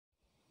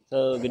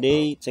So good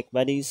day, tech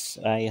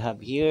buddies. I have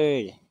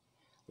here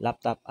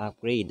laptop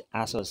upgrade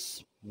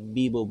ASUS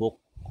VIVOBOOK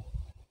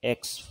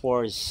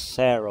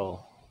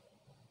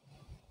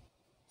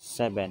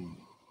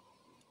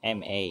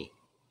X407MA.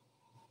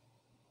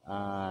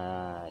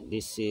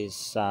 This is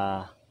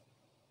a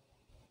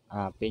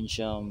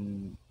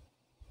Pentium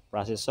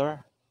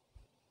processor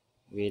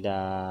with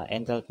a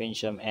Intel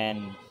Pentium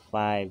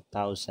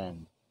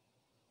N5000.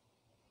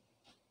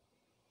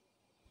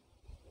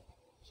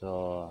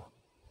 So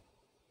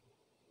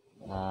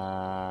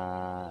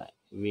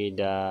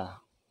with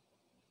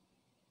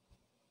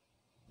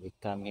we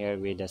come here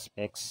with the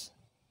specs.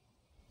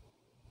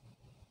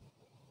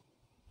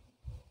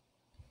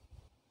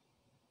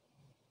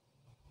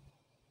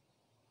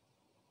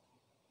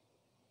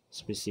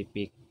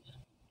 Specific.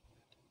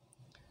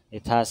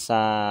 It has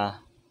 1.1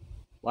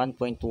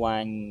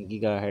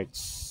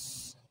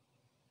 gigahertz.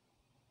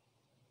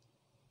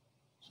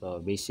 So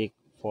basic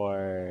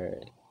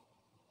for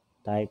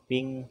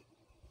typing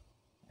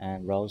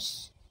and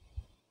browse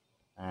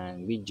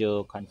and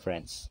video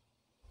conference.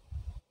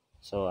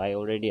 So I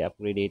already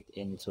upgraded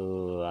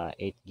into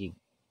 8 gig.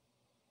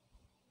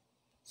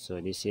 So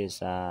this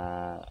is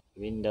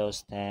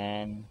Windows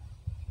 10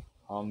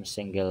 home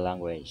single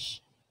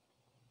language.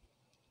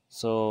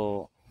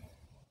 So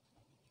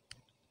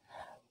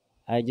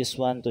I just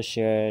want to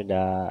share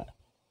the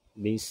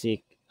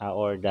basic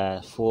or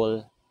the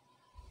full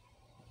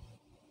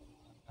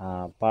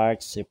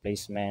parts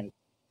replacement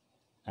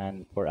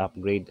and for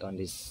upgrade on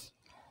this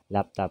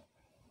laptop.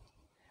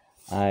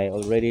 I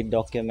already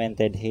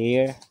documented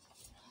here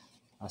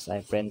as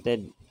I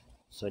printed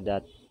so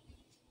that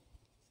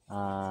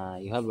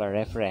you have a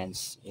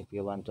reference if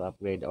you want to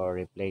upgrade or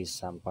replace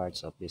some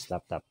parts of this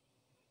laptop.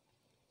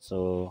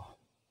 So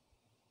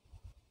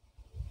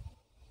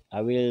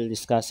I will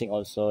discussing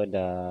also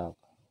the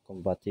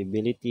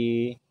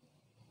compatibility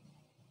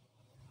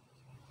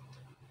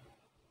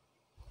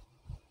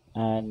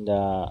and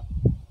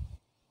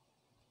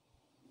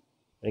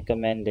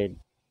recommended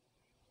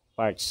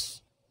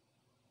parts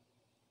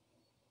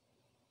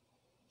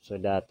so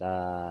that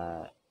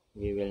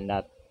we will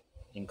not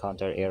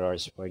encounter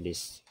errors for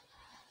this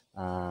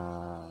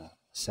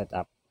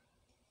setup.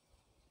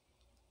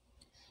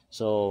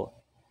 So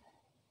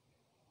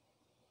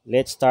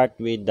let's start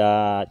with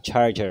the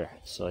charger.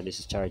 So this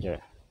is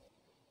charger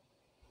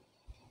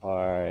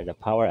or the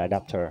power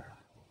adapter.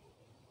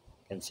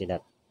 You can see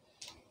that.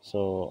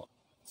 So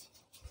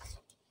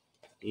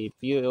if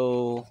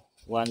you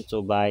want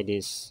to buy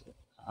this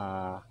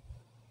uh,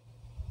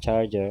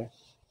 charger,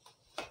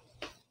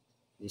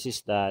 this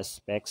is the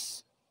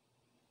specs.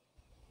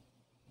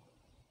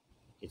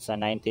 It's a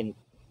 19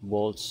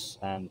 volts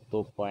and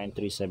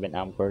 2.37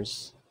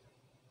 amperes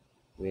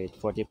with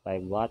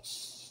 45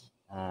 watts,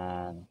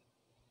 and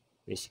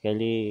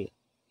basically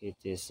it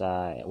is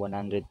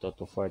 100 to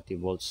 240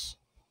 volts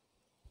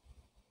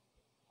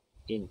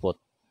input.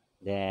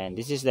 Then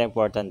this is the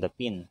important, the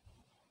pin.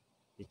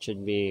 It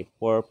should be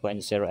 4.0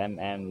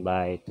 mm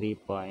by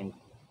 3.35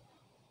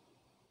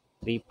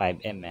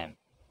 mm.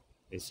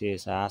 This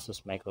is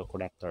ASUS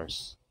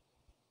microconnectors.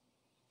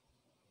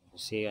 You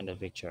see on the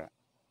picture.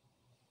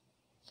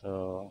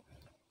 So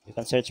you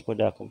can search for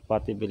the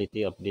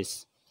compatibility of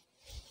this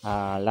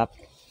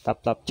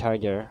laptop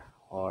charger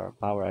or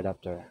power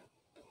adapter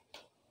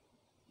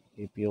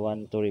if you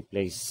want to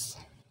replace.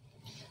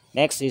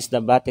 Next is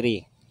the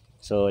battery.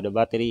 So the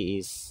battery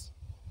is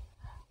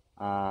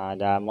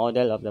the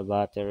model of the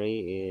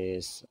battery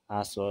is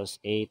ASUS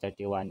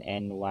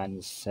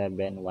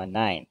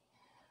A31N1719.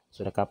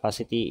 So the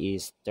capacity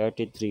is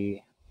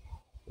 33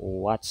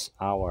 watts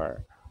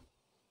hour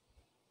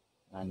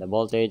and the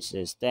voltage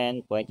is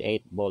 10.8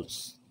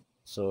 volts.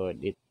 So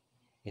it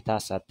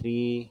has a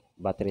 3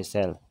 battery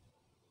cell.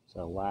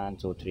 So 1,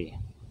 2, 3.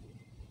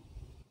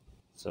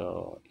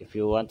 So if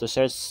you want to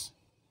search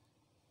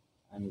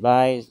and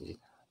buy,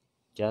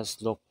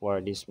 just look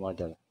for this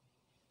model.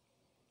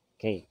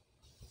 Okay.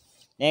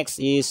 Next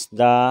is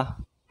the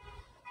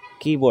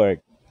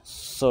keyboard.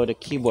 So the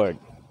keyboard.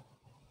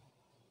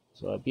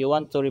 So if you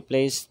want to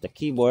replace the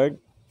keyboard,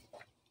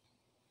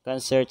 you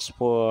can search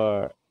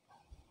for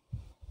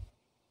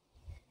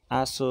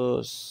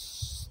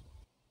ASUS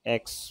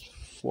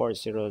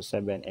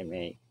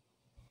X407MA.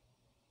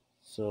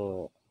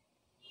 So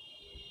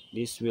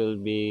this will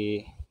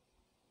be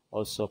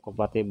also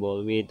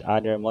compatible with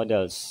other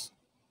models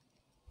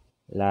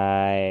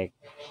like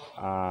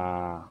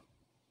uh,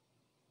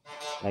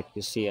 like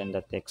you see on the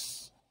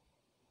text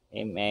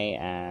MA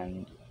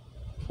and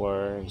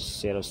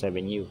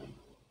 407U.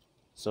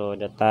 So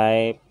the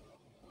type,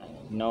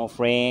 no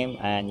frame,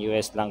 and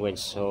US language.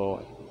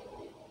 So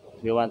if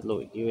you want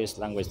US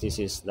language, this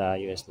is the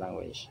US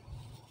language.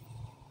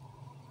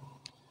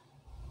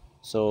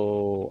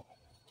 So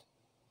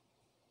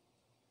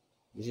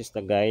this is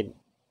the guide.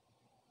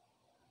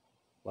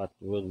 What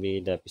will be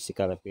the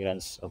physical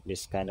appearance of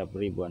this kind of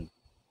ribbon?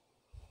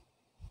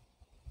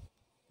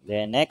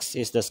 Then next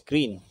is the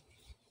screen.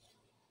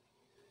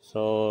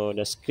 So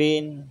the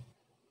screen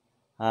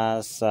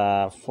has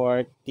a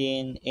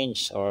 14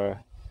 inch,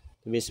 or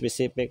to be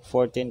specific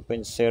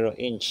 14.0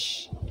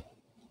 inch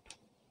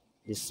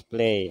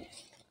display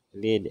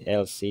LED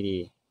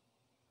LCD.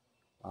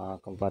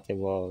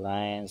 Compatible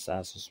lines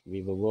ASUS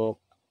VIVOBOOK.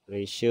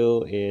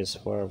 Ratio is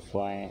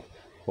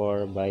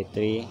 4.4 by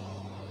 3.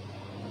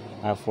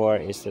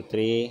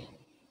 4:3.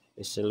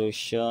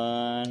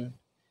 Resolution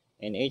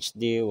in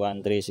HD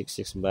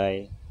 1366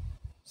 by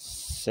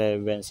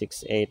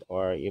 768,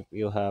 or if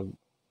you have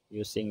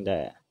using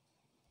the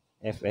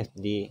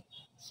FFD,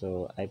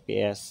 so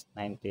IPS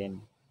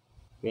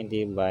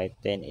 1920 by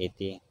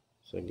 1080.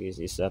 So this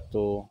is a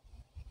two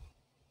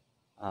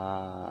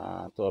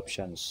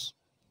options.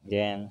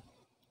 Then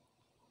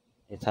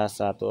it has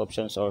two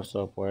options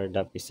also for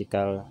the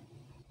physical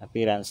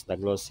appearance, the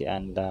glossy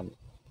and the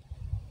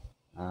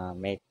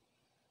matte.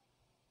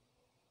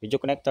 Video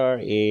connector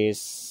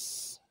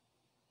is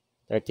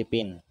 30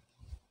 pin.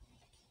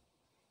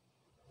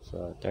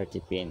 So 30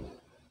 pin.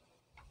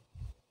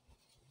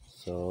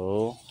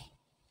 So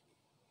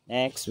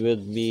next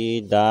would be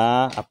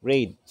the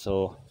upgrade.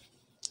 So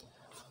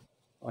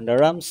on the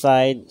RAM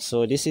side,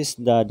 so this is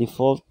the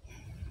default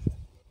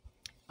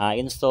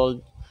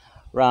installed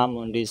RAM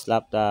on this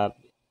laptop.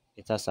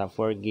 It has a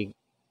 4 gig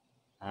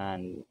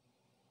and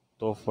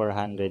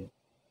 2400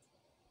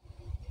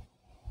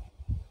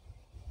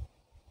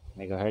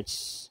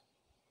 megahertz.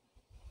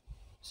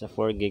 It's a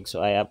 4 gig,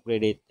 so I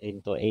upgrade it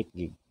into 8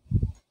 gig.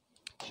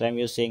 So I'm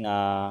using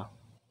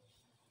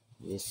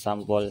this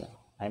sample.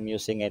 I'm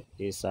using it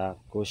is a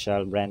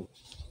Crucial brand.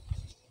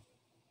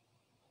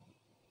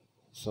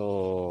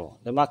 So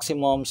the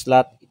maximum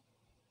slot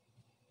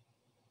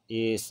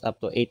is up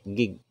to 8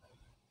 gig.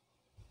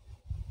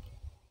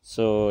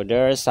 So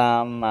there are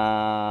some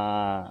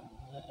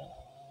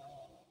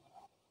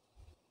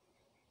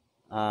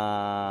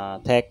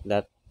tech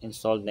that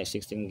installed next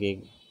 16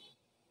 gig,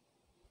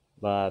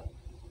 but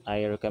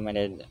I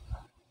recommended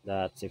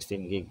that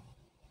 16 gig.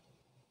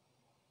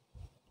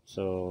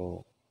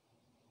 So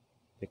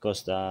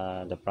because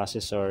the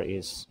processor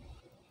is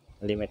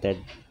limited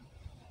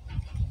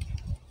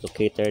to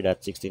cater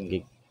that 16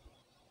 gig,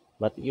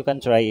 but you can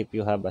try if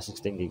you have a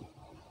 16 gig.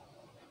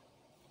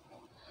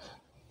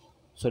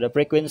 So the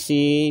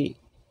frequency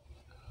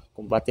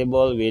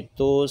compatible with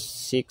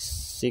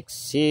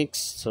 2666,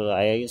 so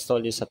I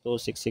installed this at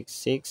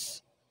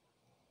 2666,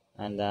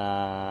 and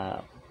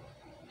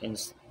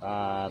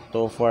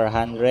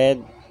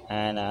 2400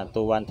 and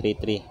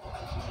 2133.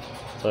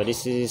 So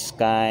this is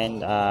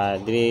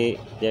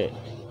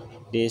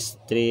these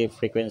three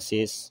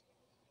frequencies,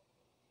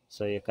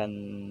 so you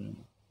can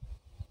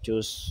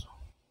choose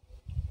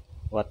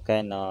what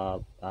kind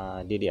of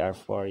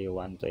DDR4 you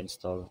want to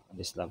install on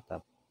this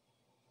laptop.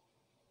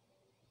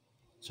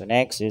 So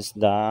next is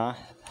the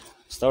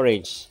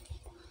storage.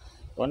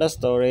 On the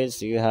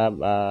storage, you have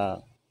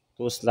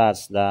two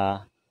slots,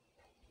 the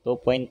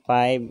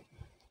 2.5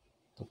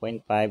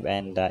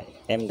 and the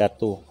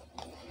M.2.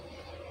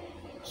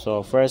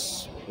 So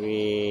first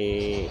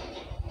we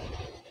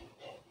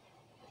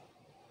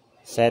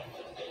set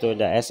to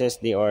the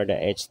SSD or the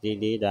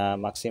HDD the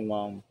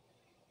maximum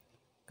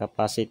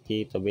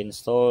capacity to be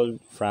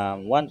installed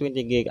from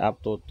 120 gig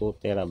up to 2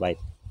 terabyte,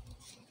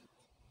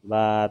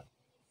 but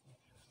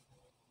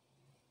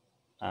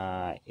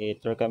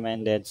it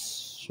recommended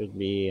should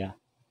be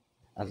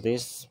at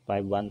least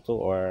 512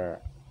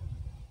 or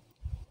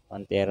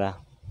 1 tera.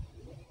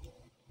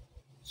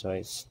 So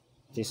this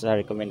is a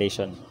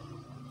recommendation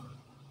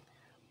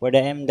for the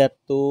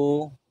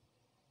M.2.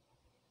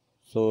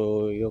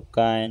 So you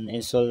can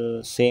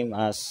install same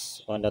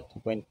as on the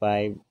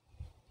 2.5,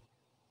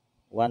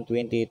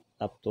 120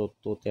 up to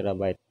 2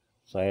 terabyte.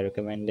 So I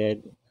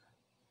recommended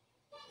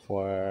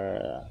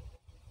for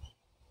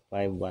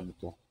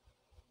 512.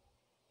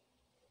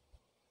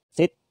 That's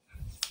it.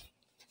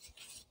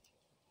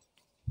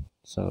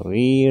 So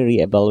we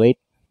reevaluate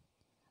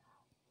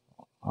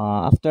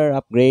after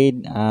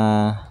upgrade.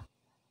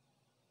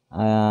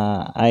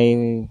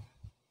 I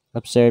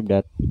observed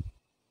that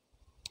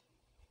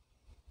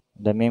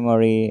the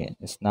memory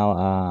is now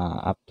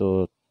up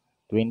to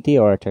 20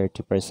 or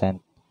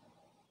 30%,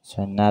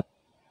 so not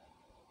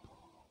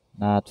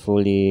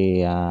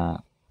fully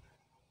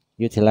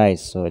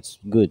utilized, so it's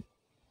good.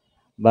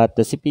 But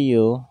the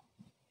CPU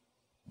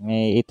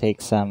may it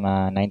take some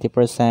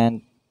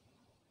 90%,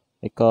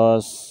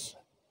 because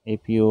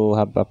if you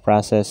have a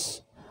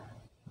process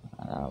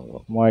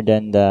more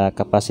than the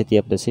capacity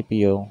of the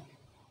CPU,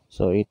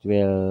 so it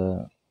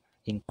will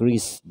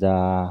increase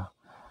the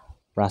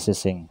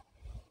processing.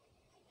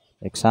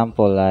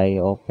 Example, I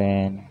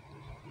open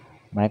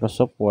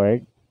Microsoft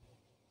Word.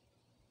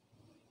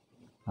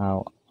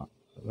 uh,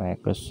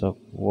 Microsoft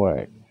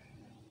Word.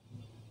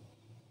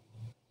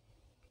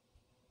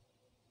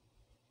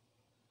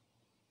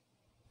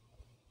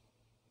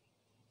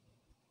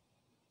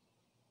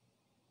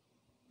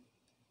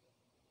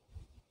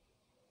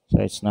 So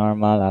it's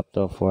normal up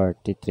to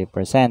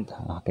 43%.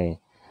 Okay.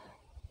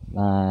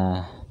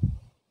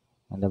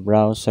 On the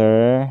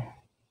browser,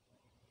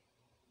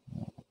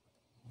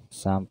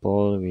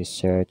 Sample we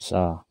search.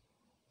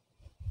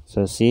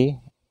 So see,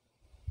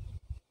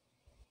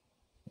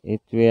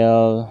 it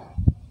will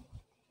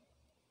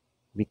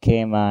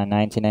became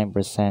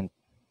 99%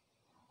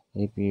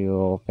 if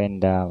you open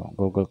the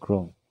Google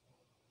Chrome.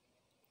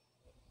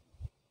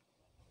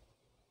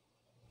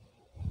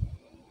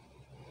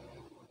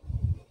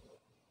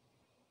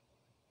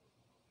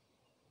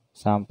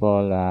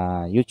 Sample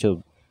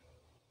YouTube.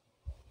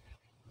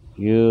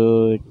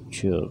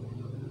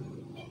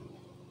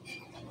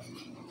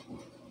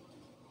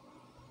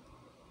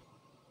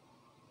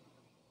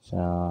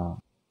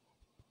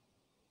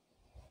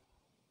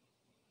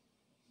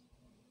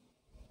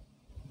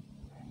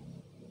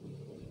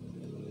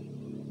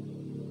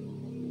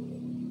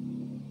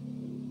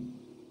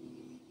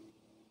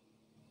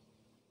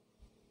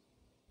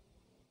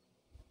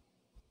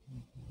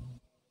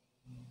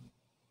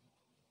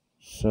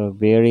 So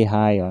very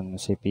high on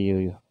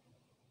CPU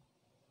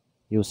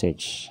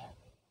usage.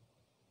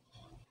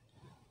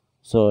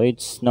 So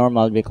it's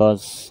normal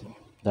because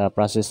the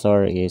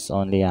processor is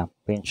only a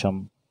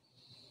Pentium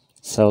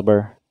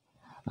Silver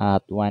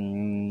at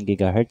 1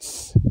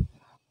 gigahertz.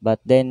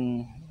 But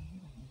then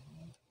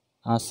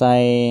as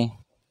I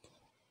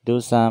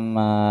do some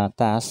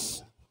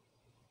tasks,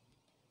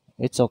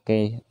 it's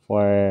okay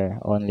for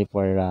only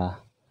for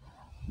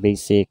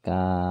basic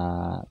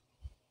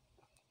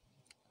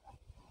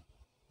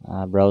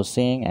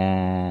browsing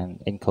and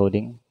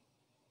encoding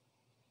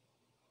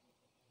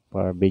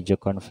for video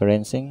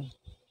conferencing.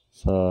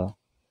 So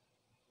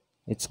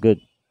it's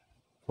good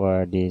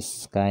for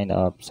this kind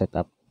of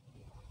setup.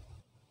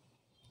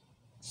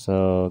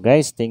 So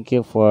guys, thank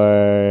you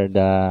for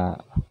the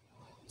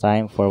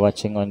time for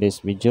watching on this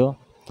video.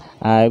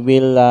 I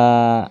will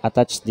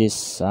attach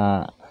this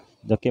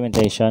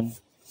documentation.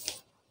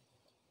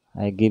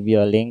 I give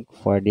you a link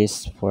for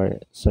this for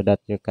so that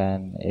you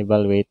can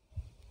evaluate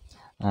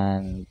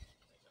and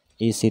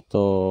easy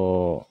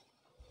to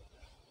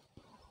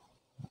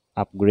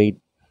upgrade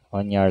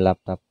on your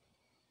laptop.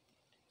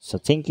 So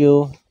thank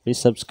you.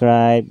 Please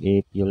subscribe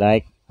if you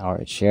like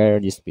or share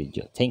this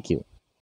video. Thank you.